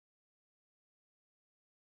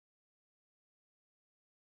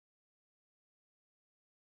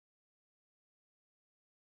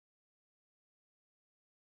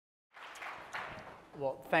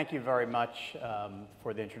Well, thank you very much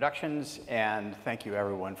for the introductions, and thank you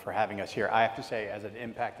everyone for having us here. I have to say, as an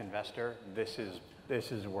impact investor, this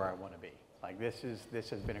is where I want to be. Like this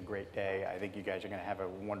has been a great day. I think you guys are going to have a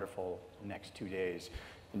wonderful next 2 days.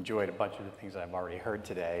 Enjoyed a bunch of the things I've already heard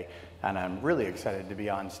today, and I'm really excited to be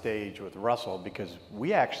on stage with Russell because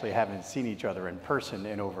we actually haven't seen each other in person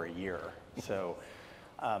in over a year. So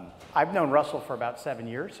I've known Russell for about 7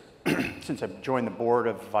 years since I joined the board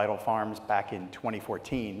of Vital Farms back in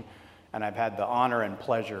 2014, and I've had the honor and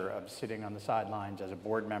pleasure of sitting on the sidelines as a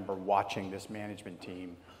board member watching this management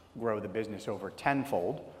team grow the business over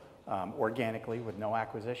tenfold organically with no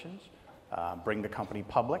acquisitions, bring the company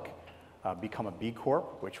public, become a B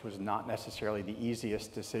Corp, which was not necessarily the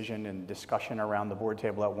easiest decision and discussion around the board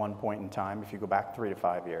table at one point in time if you go back 3 to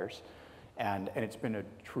 5 years. And it's been a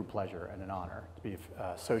true pleasure and an honor to be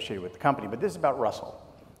associated with the company. But this is about Russell.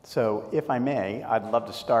 So if I may, I'd love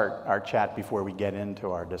to start our chat before we get into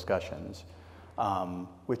our discussions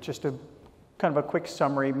with just a kind of a quick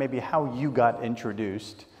summary, maybe how you got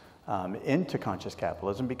introduced into Conscious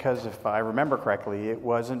Capitalism, because if I remember correctly, it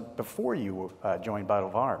wasn't before you joined Vital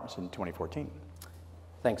Farms in 2014.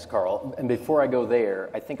 Thanks, Karl. And before I go there,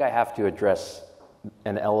 I think I have to address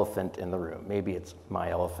an elephant in the room. Maybe it's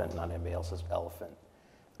my elephant, not anybody else's elephant.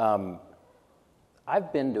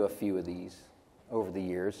 I've been to a few of these over the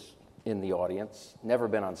years in the audience, never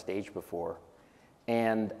been on stage before.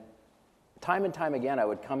 And time again, I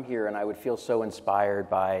would come here and I would feel so inspired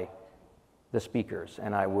by the speakers,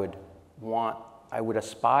 and I would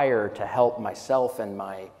aspire to help myself and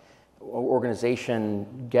my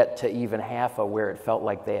organization get to even half of where it felt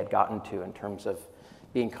like they had gotten to in terms of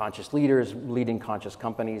being conscious leaders, leading conscious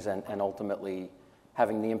companies, and ultimately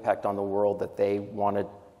having the impact on the world that they wanted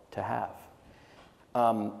to have.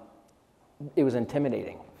 It was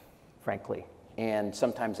intimidating, frankly, and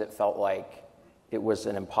sometimes it felt like it was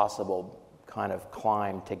an impossible kind of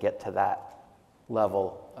climb to get to that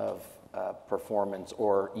level of performance,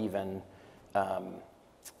 or even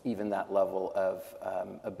that level of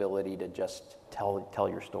ability to just tell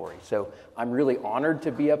your story. So I'm really honored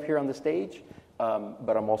to be up here on the stage,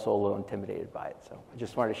 but I'm also a little intimidated by it. So I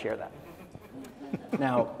just wanted to share that.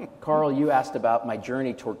 Now, Karl, you asked about my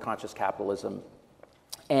journey toward conscious capitalism.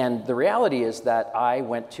 And the reality is that I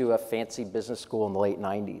went to a fancy business school in the late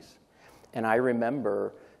 90s. And I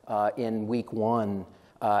remember in week one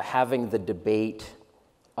having the debate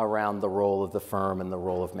around the role of the firm and the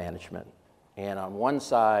role of management. And on one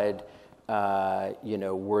side, were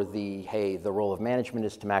the role of management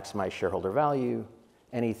is to maximize shareholder value.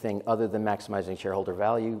 Anything other than maximizing shareholder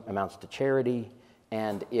value amounts to charity.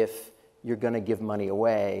 And if you're going to give money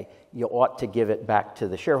away, you ought to give it back to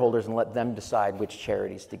the shareholders and let them decide which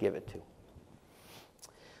charities to give it to.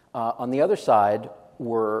 On the other side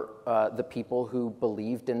were the people who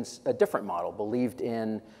believed in a different model, believed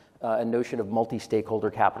in a notion of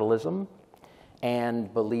multi-stakeholder capitalism,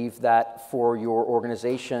 and believed that for your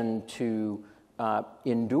organization to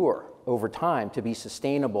endure over time, to be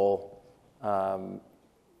sustainable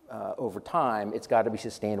over time, it's got to be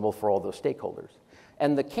sustainable for all those stakeholders.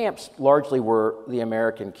 And the camps largely were the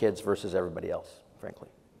American kids versus everybody else, frankly.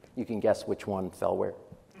 You can guess which one fell where.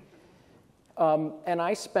 And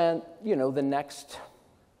I spent, the next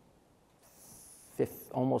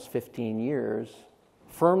almost 15 years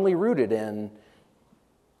firmly rooted in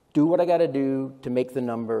do what I got to do to make the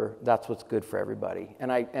number. That's what's good for everybody.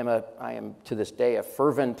 And I am to this day a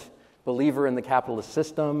fervent believer in the capitalist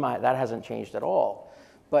system. That hasn't changed at all.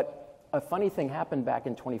 But a funny thing happened back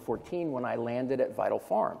in 2014 when I landed at Vital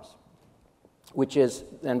Farms,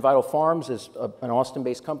 and Vital Farms is an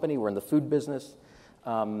Austin-based company. We're in the food business.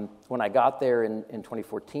 When I got there in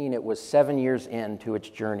 2014, it was 7 years into its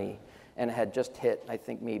journey and had just hit, I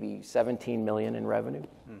think, maybe $17 million in revenue.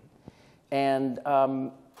 And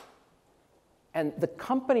the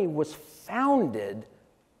company was founded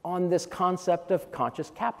on this concept of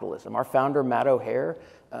conscious capitalism. Our founder, Matt O'Hare,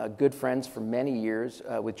 good friends for many years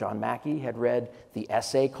with John Mackey, had read the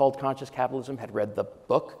essay called Conscious Capitalism, had read the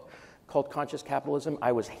book called Conscious Capitalism.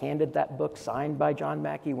 I was handed that book signed by John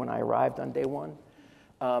Mackey when I arrived on day one.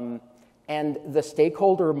 And the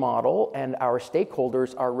stakeholder model and our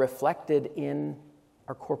stakeholders are reflected in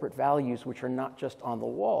our corporate values, which are not just on the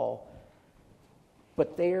wall,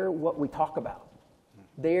 but they're what we talk about.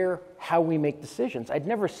 They're how we make decisions. I'd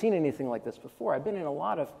never seen anything like this before. I've been in a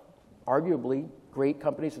lot of arguably great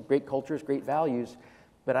companies with great cultures, great values,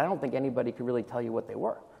 but I don't think anybody could really tell you what they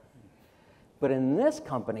were. But in this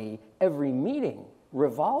company, every meeting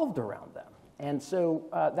revolved around them. And so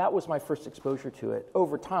that was my first exposure to it.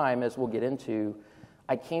 Over time, as we'll get into,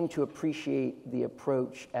 I came to appreciate the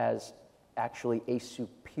approach as actually a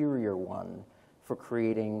superior one for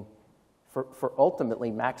creating, for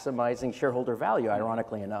ultimately maximizing shareholder value,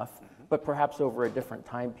 ironically enough, but perhaps over a different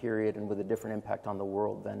time period and with a different impact on the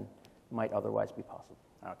world than might otherwise be possible.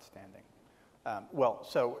 Outstanding. Well,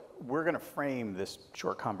 so we're going to frame this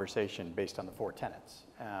short conversation based on the 4 tenets.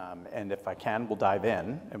 And if I can, we'll dive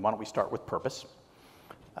in. And why don't we start with purpose?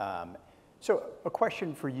 So a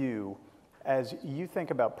question for you, as you think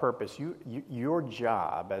about purpose, your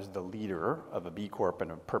job as the leader of a B Corp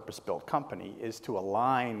and a purpose-built company is to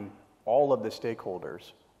align all of the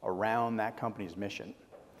stakeholders around that company's mission.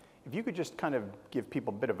 If you could just kind of give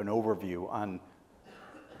people a bit of an overview on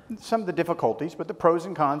some of the difficulties, but the pros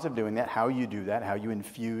and cons of doing that, how you do that, how you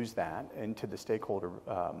infuse that into the stakeholder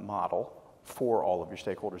model for all of your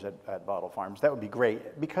stakeholders at Bottle Farms, that would be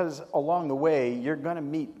great, because along the way, you're going to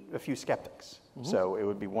meet a few skeptics. So it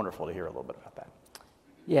would be wonderful to hear a little bit about that.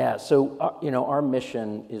 Yeah, so our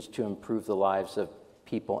mission is to improve the lives of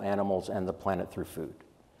people, animals, and the planet through food,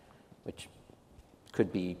 which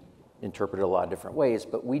could be interpreted a lot of different ways,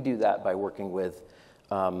 but we do that by working with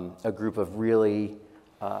a group of really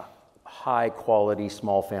high-quality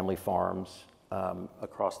small family farms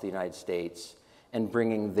across the United States and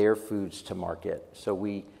bringing their foods to market. So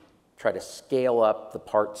we try to scale up the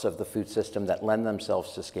parts of the food system that lend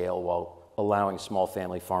themselves to scale while allowing small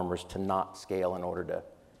family farmers to not scale in order to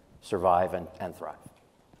survive and thrive.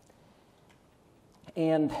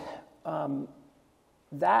 And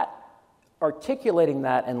articulating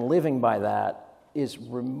that and living by that is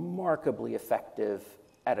remarkably effective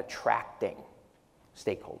at attracting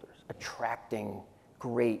stakeholders, attracting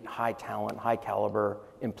great, high talent, high caliber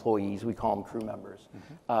employees, we call them crew members,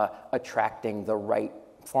 attracting the right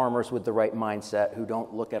farmers with the right mindset who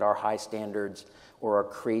don't look at our high standards or our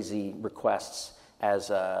crazy requests as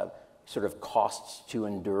sort of costs to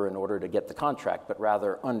endure in order to get the contract, but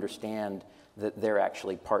rather understand that they're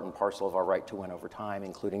actually part and parcel of our right to win over time,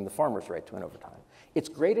 including the farmer's right to win over time. It's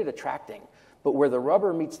great at attracting, but where the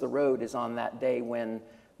rubber meets the road is on that day when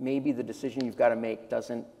maybe the decision you've got to make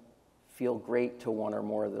doesn't feel great to one or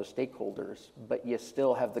more of those stakeholders, but you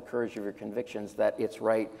still have the courage of your convictions that it's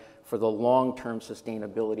right for the long-term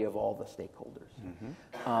sustainability of all the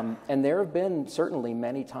stakeholders. And there have been certainly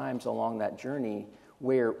many times along that journey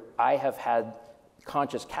where I have had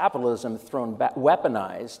conscious capitalism thrown back,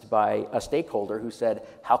 weaponized by a stakeholder who said,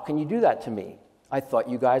 "How can you do that to me? I thought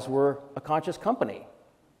you guys were a conscious company.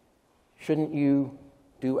 Shouldn't you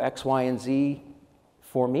do X, Y, and Z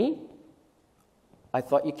for me? I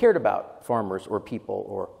thought you cared about farmers or people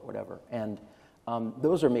or whatever." And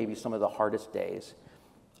those are maybe some of the hardest days.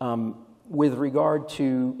 With regard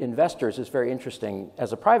to investors, it's very interesting.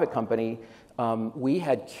 As a private company, we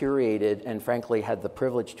had curated and frankly had the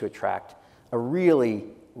privilege to attract a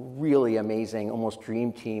really, really amazing, almost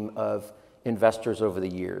dream team of investors over the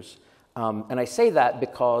years. And I say that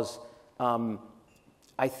because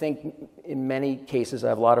I think in many cases, I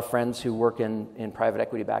have a lot of friends who work in private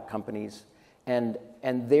equity-backed companies, and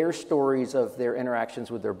their stories of their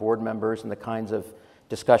interactions with their board members and the kinds of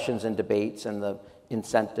discussions and debates and the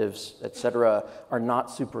incentives, et cetera, are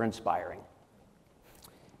not super inspiring.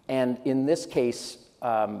 And in this case,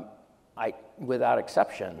 without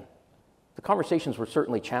exception, the conversations were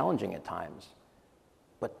certainly challenging at times,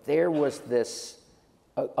 but there was this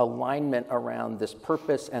alignment around this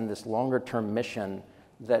purpose and this longer-term mission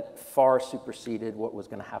that far superseded what was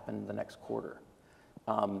going to happen in the next quarter.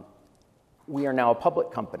 We are now a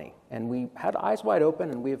public company, and we had eyes wide open,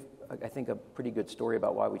 and we have, I think, a pretty good story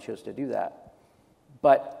about why we chose to do that.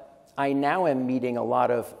 But I now am meeting a lot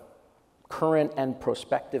of current and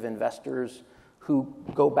prospective investors who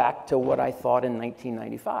go back to what I thought in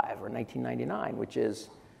 1995 or 1999, which is,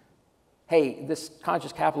 hey, this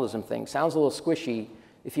conscious capitalism thing sounds a little squishy.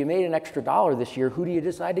 If you made an extra $1 this year, who do you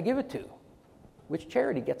decide to give it to? Which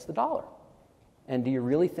charity gets the $1? And do you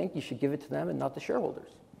really think you should give it to them and not the shareholders?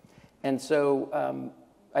 And so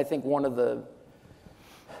I think one of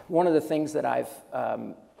the things that I've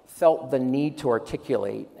felt the need to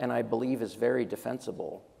articulate, and I believe is very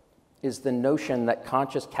defensible, is the notion that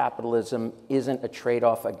conscious capitalism isn't a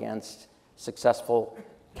trade-off against successful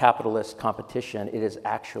capitalist competition. It is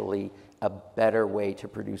actually a better way to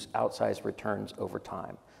produce outsized returns over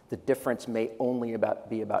time. The difference may only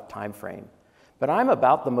be about time frame. But I'm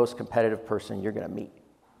about the most competitive person you're going to meet.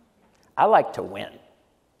 I like to win.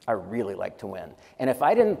 I really like to win. And if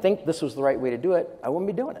I didn't think this was the right way to do it, I wouldn't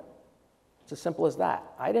be doing it. It's as simple as that.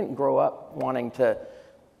 I didn't grow up wanting to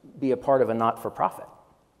be a part of a not-for-profit.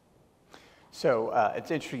 So it's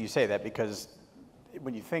interesting you say that, because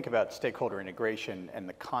when you think about stakeholder integration and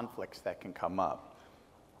the conflicts that can come up,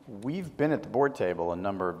 we've been at the board table a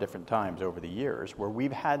number of different times over the years where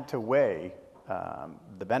we've had to weigh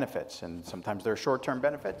the benefits, and sometimes they're short-term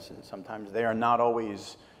benefits, and sometimes they are not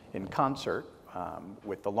always in concert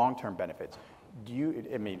with the long-term benefits.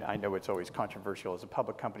 I know it's always controversial as a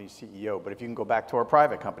public company CEO, but if you can go back to our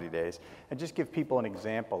private company days and just give people an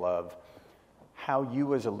example of how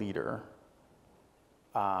you as a leader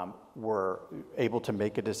were able to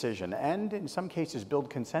make a decision and in some cases build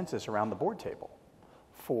consensus around the board table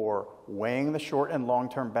for weighing the short and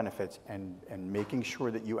long-term benefits and making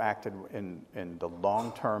sure that you acted in the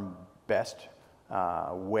long-term best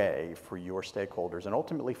way for your stakeholders and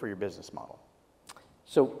ultimately for your business model.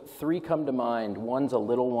 So 3 come to mind. One's a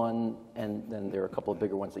little one, and then there are a couple of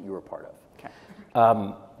bigger ones that you were a part of. Okay.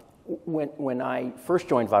 When I first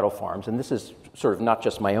joined Vital Farms, and this is sort of not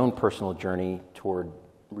just my own personal journey toward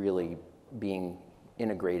really being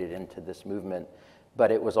integrated into this movement,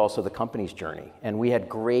 but it was also the company's journey. And we had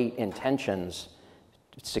great intentions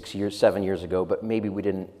 7 years ago, but maybe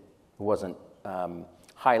it wasn't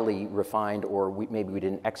highly refined, or maybe we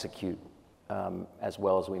didn't execute as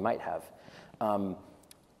well as we might have.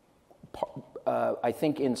 I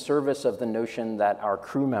think in service of the notion that our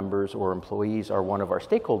crew members or employees are one of our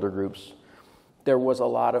stakeholder groups, there was a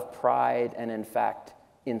lot of pride and, in fact,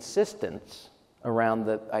 insistence around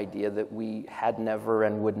the idea that we had never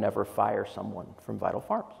and would never fire someone from Vital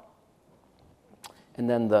Farms. And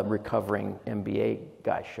then the recovering MBA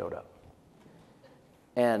guy showed up.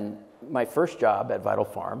 And my first job at Vital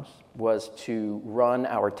Farms was to run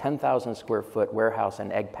our 10,000 square foot warehouse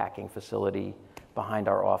and egg packing facility behind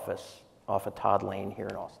our office off of Todd Lane here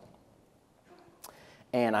in Austin.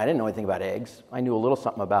 And I didn't know anything about eggs. I knew a little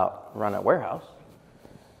something about running a warehouse.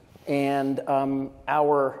 And the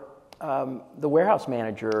warehouse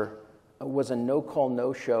manager was a no-call,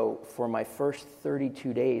 no-show for my first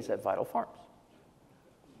 32 days at Vital Farms.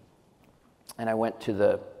 And I went to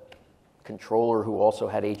the controller, who also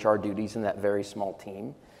had HR duties in that very small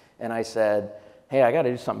team, and I said, hey, I got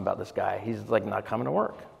to do something about this guy. He's like not coming to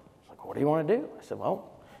work. He's like, what do you want to do? I said, well,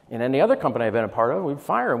 in any other company I've been a part of, we'd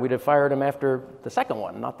fire him. We'd have fired him after the second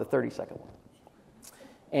one, not the 32nd one.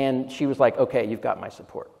 And she was like, okay, you've got my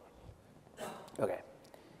support. Okay.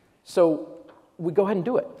 So we go ahead and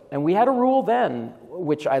do it. And we had a rule then,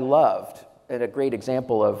 which I loved, and a great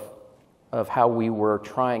example of how we were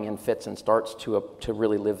trying in fits and starts to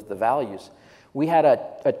really live the values. We had a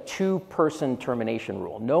 2-person termination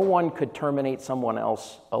rule. No one could terminate someone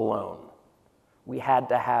else alone. We had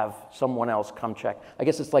to have someone else come check. I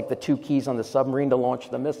guess it's like the 2 keys on the submarine to launch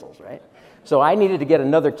the missiles, right? So I needed to get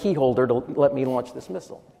another key holder to let me launch this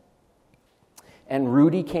missile. And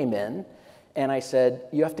Rudy came in, and I said,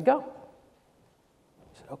 you have to go.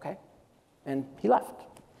 He said, okay. And he left.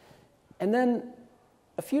 And then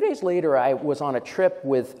a few days later, I was on a trip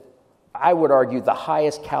with, I would argue, the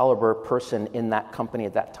highest caliber person in that company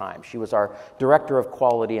at that time. She was our director of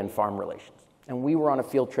quality and farm relations. And we were on a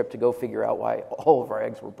field trip to go figure out why all of our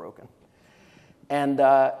eggs were broken. And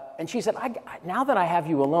she said, now that I have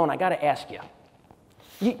you alone, I got to ask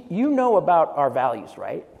you. You know about our values,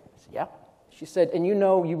 right? I said, yeah. She said, and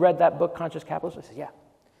you read that book, Conscious Capitalism? I said, yeah.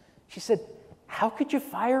 She said, how could you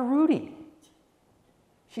fire Rudy?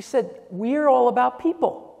 She said, we're all about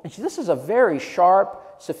people. And this is a very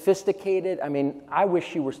sharp, sophisticated, I wish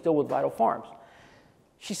she were still with Vital Farms.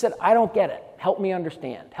 She said, I don't get it. Help me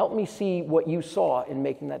understand. Help me see what you saw in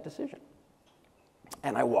making that decision.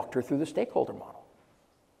 And I walked her through the stakeholder model.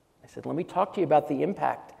 I said, let me talk to you about the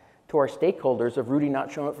impact to our stakeholders of Rudy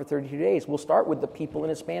not showing up for 32 days. We'll start with the people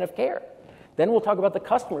in his span of care. Then we'll talk about the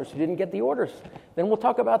customers who didn't get the orders. Then we'll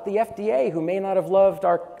talk about the FDA who may not have loved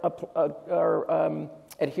our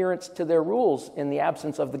adherence to their rules in the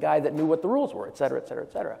absence of the guy that knew what the rules were, et cetera, et cetera,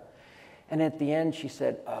 et cetera. And at the end, she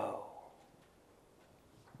said, oh,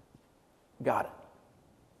 got it.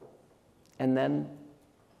 And then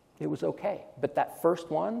it was okay. But that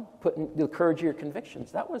first one, putting the courage of your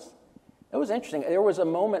convictions, that was interesting. There was a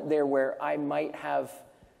moment there where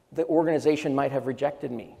the organization might have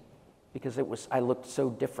rejected me because I looked so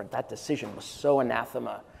different. That decision was so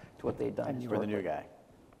anathema to what they'd done. And you were the new guy.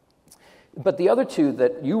 But the other 2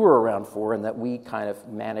 that you were around for and that we kind of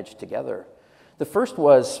managed together, the first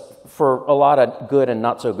was, for a lot of good and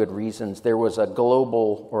not so good reasons, there was a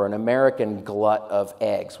global or an American glut of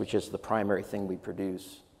eggs, which is the primary thing we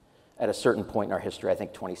produce at a certain point in our history, I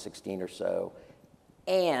think 2016 or so.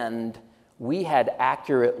 And we had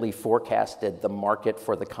accurately forecasted the market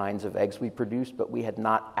for the kinds of eggs we produced, but we had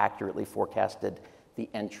not accurately forecasted the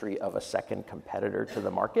entry of a second competitor to the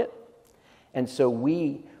market. And so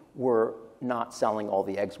we were not selling all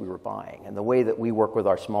the eggs we were buying. And the way that we work with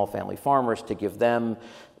our small family farmers to give them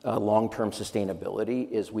long-term sustainability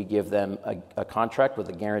is we give them a contract with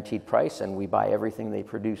a guaranteed price, and we buy everything they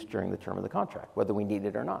produce during the term of the contract, whether we need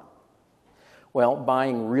it or not. Well,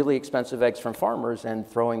 buying really expensive eggs from farmers and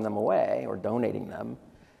throwing them away or donating them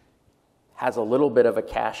has a little bit of a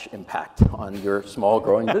cash impact on your small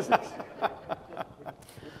growing business.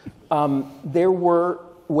 There were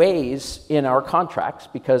ways in our contracts,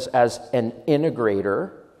 because as an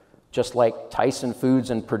integrator, just like Tyson Foods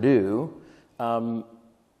and Purdue,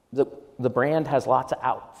 the brand has lots of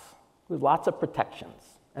outs, with lots of protections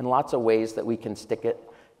and lots of ways that we can stick it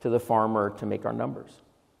to the farmer to make our numbers.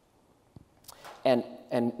 And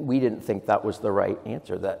we didn't think that was the right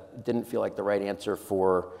answer. That didn't feel like the right answer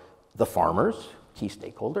for the farmers, key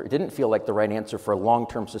stakeholder. It didn't feel like the right answer for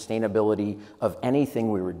long-term sustainability of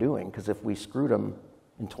anything we were doing, because if we screwed them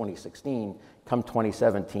in 2016, come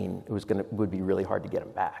 2017, it would be really hard to get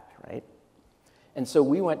them back, right? And so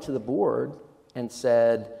we went to the board and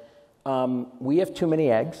said, we have too many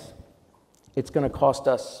eggs. It's going to cost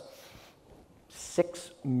us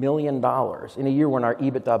 $6 million in a year when our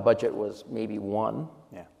EBITDA budget was maybe $1 million.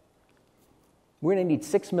 Yeah. We're going to need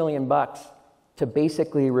 $6 million to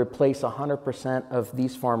basically replace 100% of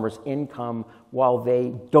these farmers' income while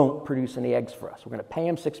they don't produce any eggs for us. We're going to pay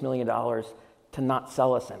them $6 million to not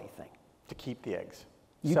sell us anything. To keep the eggs.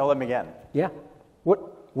 Sell them again. Yeah.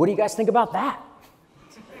 What do you guys think about that?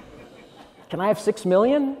 Can I have $6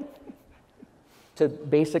 million to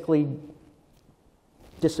basically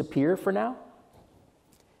disappear for now?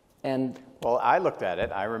 And well, I looked at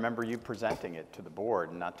it. I remember you presenting it to the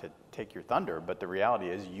board, not to take your thunder, but the reality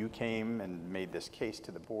is you came and made this case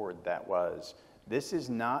to the board that was, this is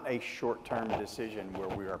not a short-term decision where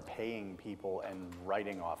we are paying people and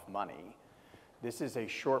writing off money. This is a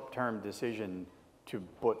short-term decision to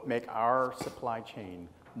make our supply chain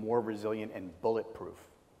more resilient and bulletproof.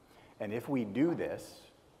 And if we do this,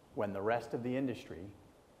 when the rest of the industry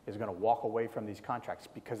is going to walk away from these contracts,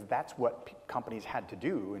 because that's what companies had to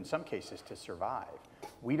do in some cases to survive.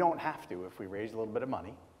 We don't have to if we raise a little bit of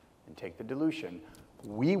money and take the dilution.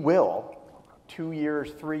 We will, 2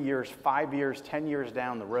 years, 3 years, 5 years, 10 years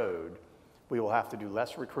down the road, we will have to do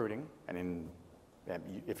less recruiting. And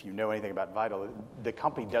if you know anything about Vital, the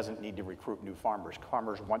company doesn't need to recruit new farmers.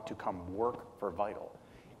 Farmers want to come work for Vital.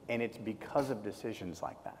 And it's because of decisions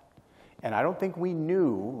like that. And I don't think we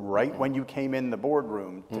knew right when you came in the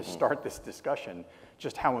boardroom to start this discussion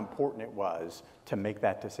just how important it was to make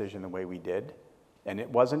that decision the way we did. And it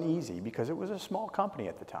wasn't easy because it was a small company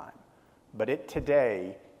at the time. But it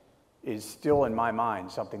today is still in my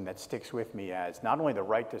mind something that sticks with me as not only the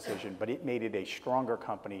right decision, but it made it a stronger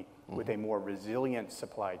company with a more resilient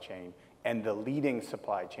supply chain and the leading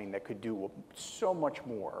supply chain that could do so much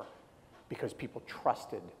more because people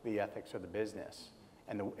trusted the ethics of the business.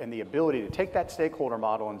 And the ability to take that stakeholder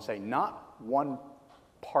model and say, not one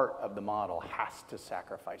part of the model has to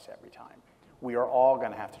sacrifice every time. We are all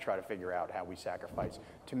going to have to try to figure out how we sacrifice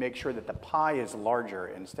to make sure that the pie is larger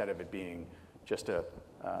instead of it being just a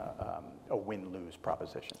win-lose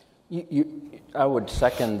proposition. I would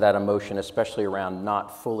second that emotion, especially around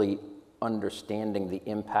not fully understanding the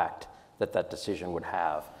impact that decision would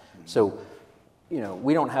have. So,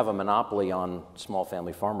 we don't have a monopoly on small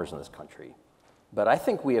family farmers in this country. But I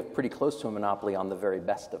think we have pretty close to a monopoly on the very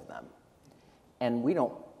best of them. And we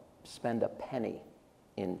don't spend a penny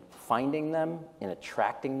in finding them, in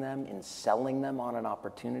attracting them, in selling them on an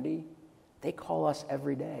opportunity. They call us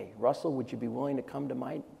every day. Russell, would you be willing to come to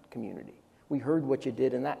my community? We heard what you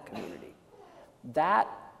did in that community. That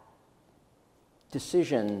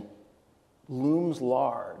decision looms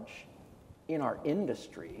large in our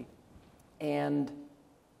industry. And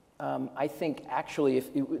I think actually,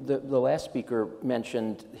 if the last speaker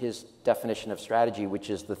mentioned his definition of strategy,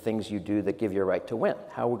 which is the things you do that give you a right to win,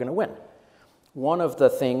 how we're going to win. One of the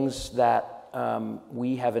things that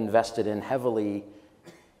we have invested in heavily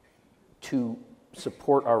to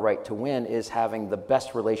support our right to win is having the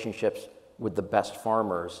best relationships with the best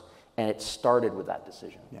farmers, and it started with that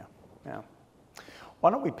decision. Yeah.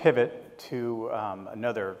 Why don't we pivot to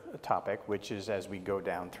another topic, which is as we go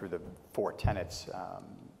down through the 4 tenets,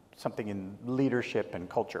 something in leadership and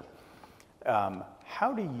culture.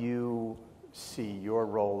 How do you see your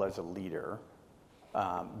role as a leader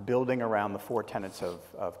building around the 4 tenets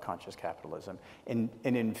of conscious capitalism and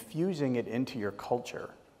infusing it into your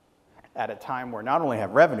culture at a time where not only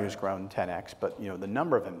have revenues grown 10x, but the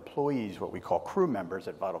number of employees, what we call crew members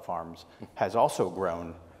at Vital Farms, has also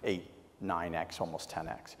grown 8, 9x, almost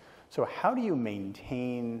 10x. So how do you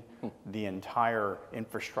maintain the entire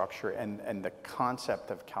infrastructure and the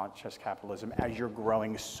concept of conscious capitalism as you're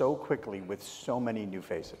growing so quickly with so many new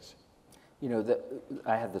faces? You know,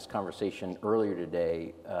 I had this conversation earlier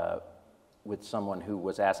today with someone who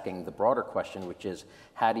was asking the broader question, which is,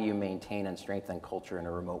 how do you maintain and strengthen culture in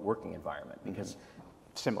a remote working environment? Because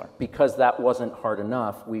Similar. Because that wasn't hard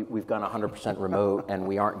enough, we've gone 100% remote and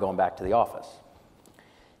we aren't going back to the office.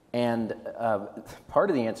 And part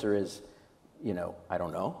of the answer is, you know, I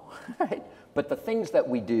don't know, right? But the things that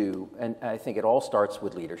we do, and I think it all starts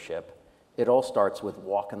with leadership. It all starts with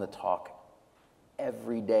walking the talk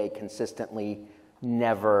every day consistently,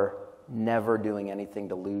 never doing anything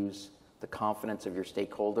to lose the confidence of your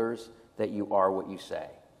stakeholders that you are what you say.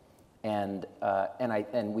 And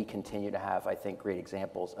we continue to have, I think, great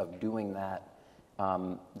examples of doing that,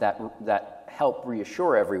 that help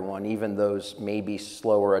reassure everyone, even those maybe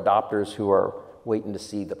slower adopters who are waiting to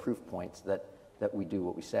see the proof points that we do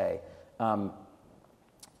what we say.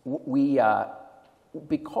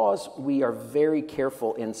 Because we are very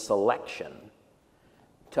careful in selection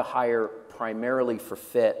to hire primarily for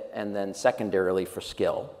fit and then secondarily for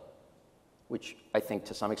skill, which I think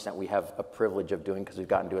to some extent we have a privilege of doing because we've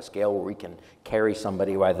gotten to a scale where we can carry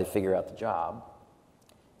somebody while they figure out the job.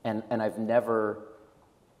 And I've never,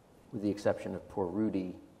 with the exception of poor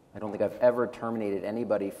Rudy, I don't think I've ever terminated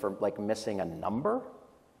anybody for like missing a number.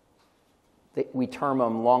 We term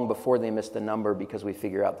them long before they miss the number because we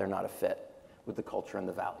figure out they're not a fit with the culture and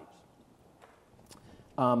the values.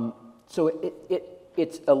 So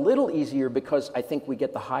it's a little easier because I think we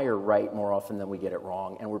get the hire right more often than we get it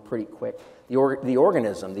wrong, and we're pretty quick. The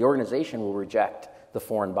organization will reject the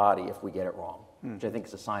foreign body if we get it wrong, which I think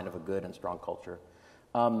is a sign of a good and strong culture.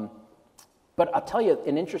 But I'll tell you,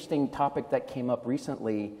 an interesting topic that came up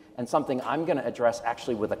recently, and something I'm going to address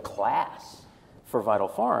actually with a class for Vital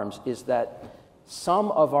Farms, is that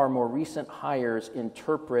some of our more recent hires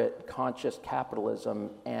interpret conscious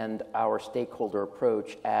capitalism and our stakeholder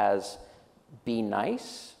approach as be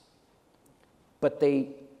nice, but they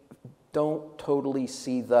don't totally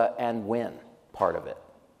see the and win part of it.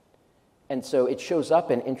 And so it shows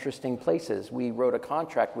up in interesting places. We wrote a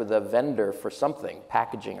contract with a vendor for something,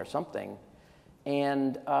 packaging or something,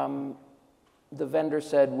 and the vendor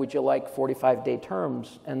said, would you like 45-day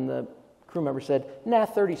terms? And the crew member said, nah,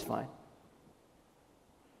 30's fine.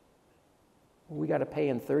 We got to pay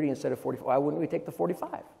in 30 instead of 45. Why wouldn't we take the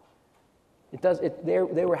 45?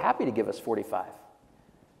 They were happy to give us 45.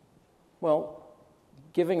 Well,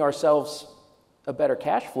 giving ourselves a better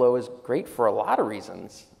cash flow is great for a lot of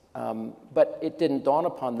reasons, but it didn't dawn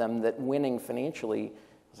upon them that winning financially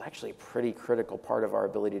is actually a pretty critical part of our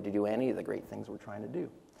ability to do any of the great things we're trying to do.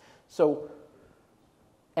 So,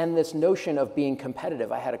 and this notion of being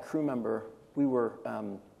competitive, I had a crew member,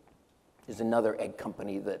 is another egg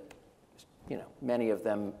company that, you know, many of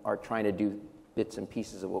them are trying to do bits and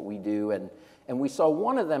pieces of what we do, and we saw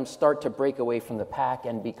one of them start to break away from the pack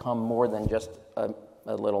and become more than just a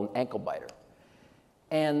little ankle biter.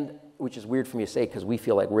 And which is weird for me to say because we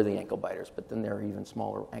feel like we're the ankle biters, but then there are even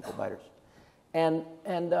smaller ankle biters. And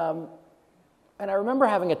I remember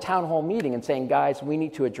having a town hall meeting and saying, guys, we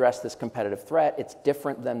need to address this competitive threat. It's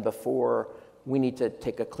different than before. We need to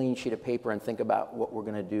take a clean sheet of paper and think about what we're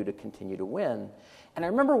going to do to continue to win. And I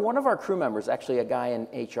remember one of our crew members, actually a guy in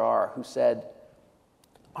HR, who said,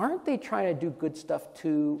 aren't they trying to do good stuff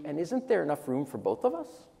too? And isn't there enough room for both of us?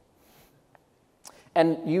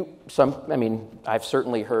 And I've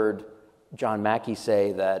certainly heard John Mackey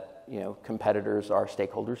say that, you know, competitors are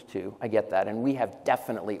stakeholders too. I get that. And we have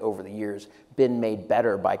definitely over the years been made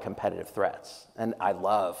better by competitive threats. And I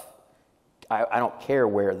don't care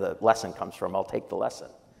where the lesson comes from. I'll take the lesson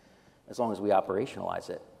as long as we operationalize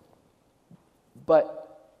it. But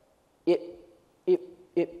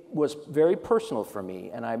it was very personal for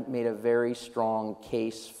me, and I made a very strong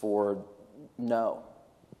case for no.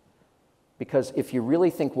 Because if you really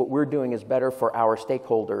think what we're doing is better for our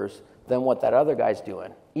stakeholders than what that other guy's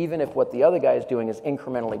doing, even if what the other guy is doing is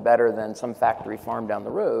incrementally better than some factory farm down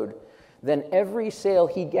the road, then every sale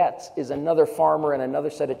he gets is another farmer and another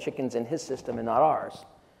set of chickens in his system and not ours.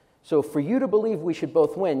 So for you to believe we should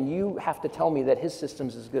both win, you have to tell me that his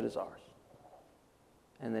system's as good as ours.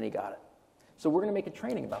 And then he got it. So we're going to make a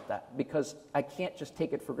training about that because I can't just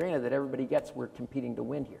take it for granted that everybody gets we're competing to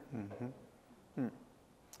win here. Mm-hmm.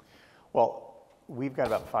 Well, we've got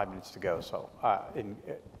about 5 minutes to go. So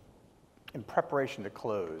in preparation to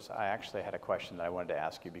close, I actually had a question that I wanted to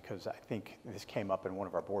ask you because I think this came up in one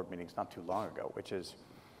of our board meetings not too long ago, which is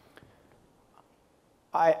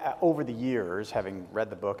over the years, having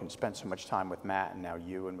read the book and spent so much time with Matt and now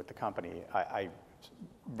you and with the company, I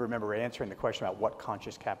remember answering the question about what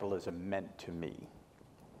conscious capitalism meant to me.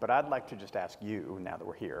 But I'd like to just ask you, now that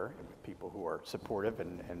we're here, with people who are supportive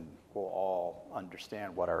and will all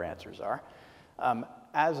understand what our answers are.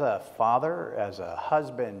 As a father, as a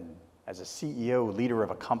husband, as a CEO, leader of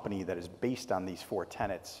a company that is based on these 4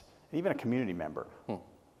 tenets, and even a community member,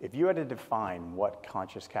 if you had to define what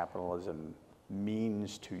conscious capitalism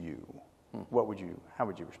means to you, how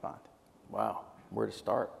would you respond? Wow, where to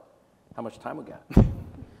start? How much time we got?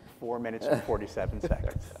 4 minutes and 47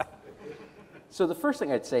 seconds. So the first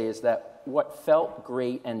thing I'd say is that what felt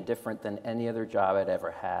great and different than any other job I'd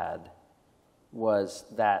ever had was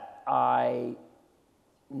that I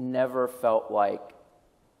never felt like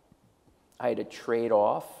I had to trade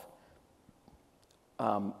off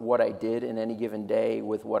what I did in any given day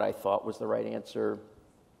with what I thought was the right answer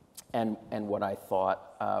and what I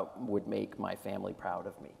thought would make my family proud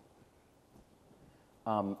of me.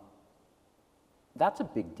 That's a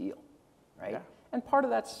big deal, right? Yeah. And part of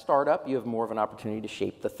that startup, you have more of an opportunity to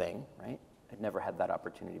shape the thing, right? I'd never had that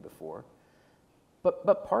opportunity before.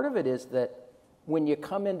 But part of it is that when you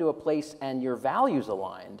come into a place and your values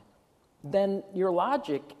aligned, then your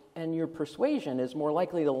logic and your persuasion is more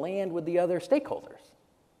likely to land with the other stakeholders.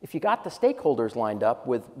 If you got the stakeholders lined up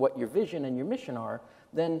with what your vision and your mission are,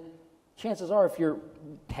 then chances are if you're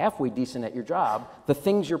halfway decent at your job, the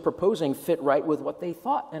things you're proposing fit right with what they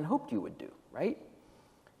thought and hoped you would do, right?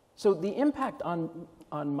 So the impact on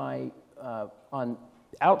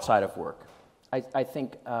outside of work, I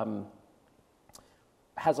think,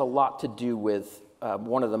 has a lot to do with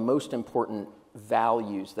one of the most important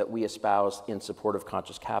values that we espouse in support of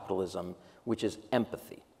conscious capitalism, which is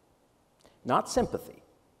empathy. Not sympathy,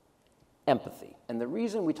 empathy. And the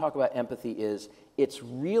reason we talk about empathy is it's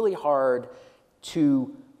really hard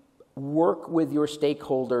to work with your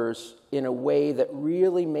stakeholders in a way that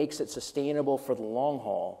really makes it sustainable for the long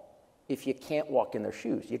haul if you can't walk in their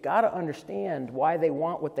shoes. You got to understand why they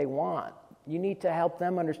want what they want. You need to help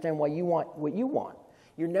them understand why you want what you want.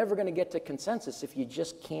 You're never going to get to consensus if you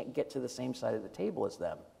just can't get to the same side of the table as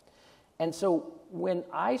them. And so when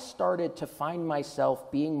I started to find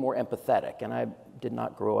myself being more empathetic, and I did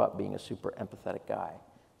not grow up being a super empathetic guy,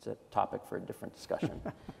 it's a topic for a different discussion,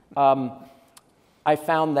 I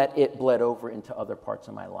found that it bled over into other parts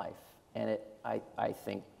of my life. And I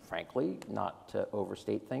think, frankly, not to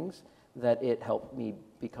overstate things, that it helped me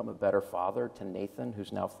become a better father to Nathan,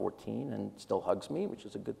 who's now 14 and still hugs me, which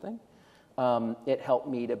is a good thing. It helped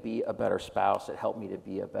me to be a better spouse. It helped me to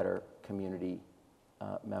be a better community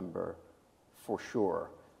member, for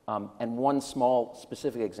sure. And one small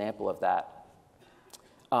specific example of that,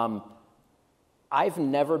 I've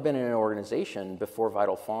never been in an organization before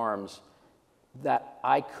Vital Farms that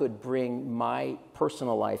I could bring my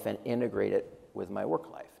personal life and integrate it with my work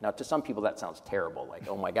life. Now, to some people that sounds terrible, like,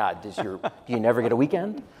 oh my God, do you never get a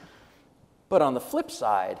weekend? But on the flip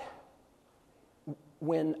side,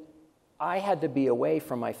 when I had to be away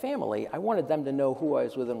from my family, I wanted them to know who I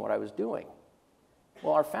was with and what I was doing.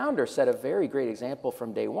 Well, our founder set a very great example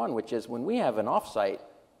from day one, which is when we have an offsite,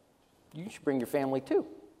 you should bring your family too.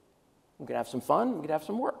 We could have some fun, we could have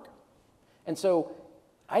some work. And so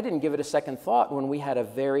I didn't give it a second thought when we had a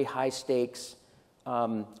very high-stakes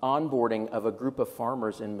onboarding of a group of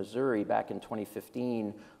farmers in Missouri back in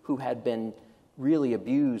 2015 who had been really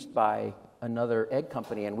abused by another egg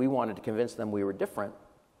company, and we wanted to convince them we were different.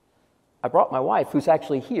 I brought my wife, who's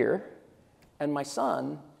actually here, and my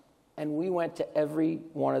son, and we went to every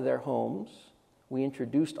one of their homes. We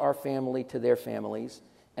introduced our family to their families,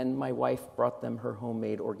 and my wife brought them her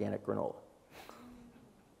homemade organic granola.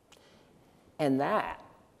 And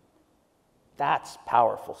that's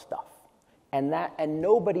powerful stuff. And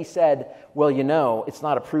nobody said, well, you know, it's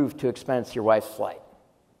not approved to expense your wife's flight.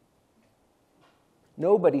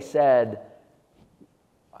 Nobody said,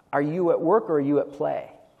 are you at work or are you at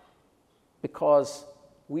play? Because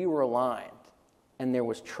we were aligned and there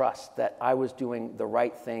was trust that I was doing the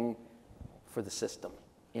right thing for the system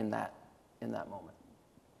in that moment,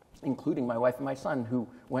 including my wife and my son, who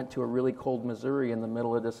went to a really cold Missouri in the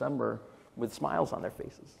middle of December with smiles on their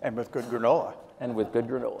faces. And with good granola. And with good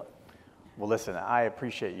granola. Well, listen, I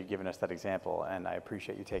appreciate you giving us that example, and I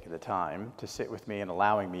appreciate you taking the time to sit with me and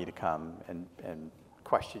allowing me to come and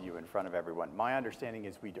question you in front of everyone. My understanding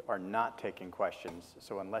is we are not taking questions,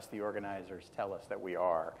 so unless the organizers tell us that we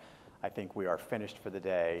are, I think we are finished for the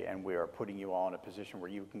day, and we are putting you all in a position where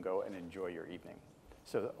you can go and enjoy your evening.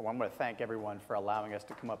 So I want to thank everyone for allowing us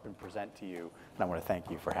to come up and present to you, and I want to thank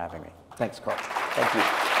you for having me. Thanks, Karl. Thank you.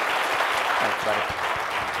 Thanks,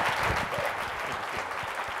 buddy.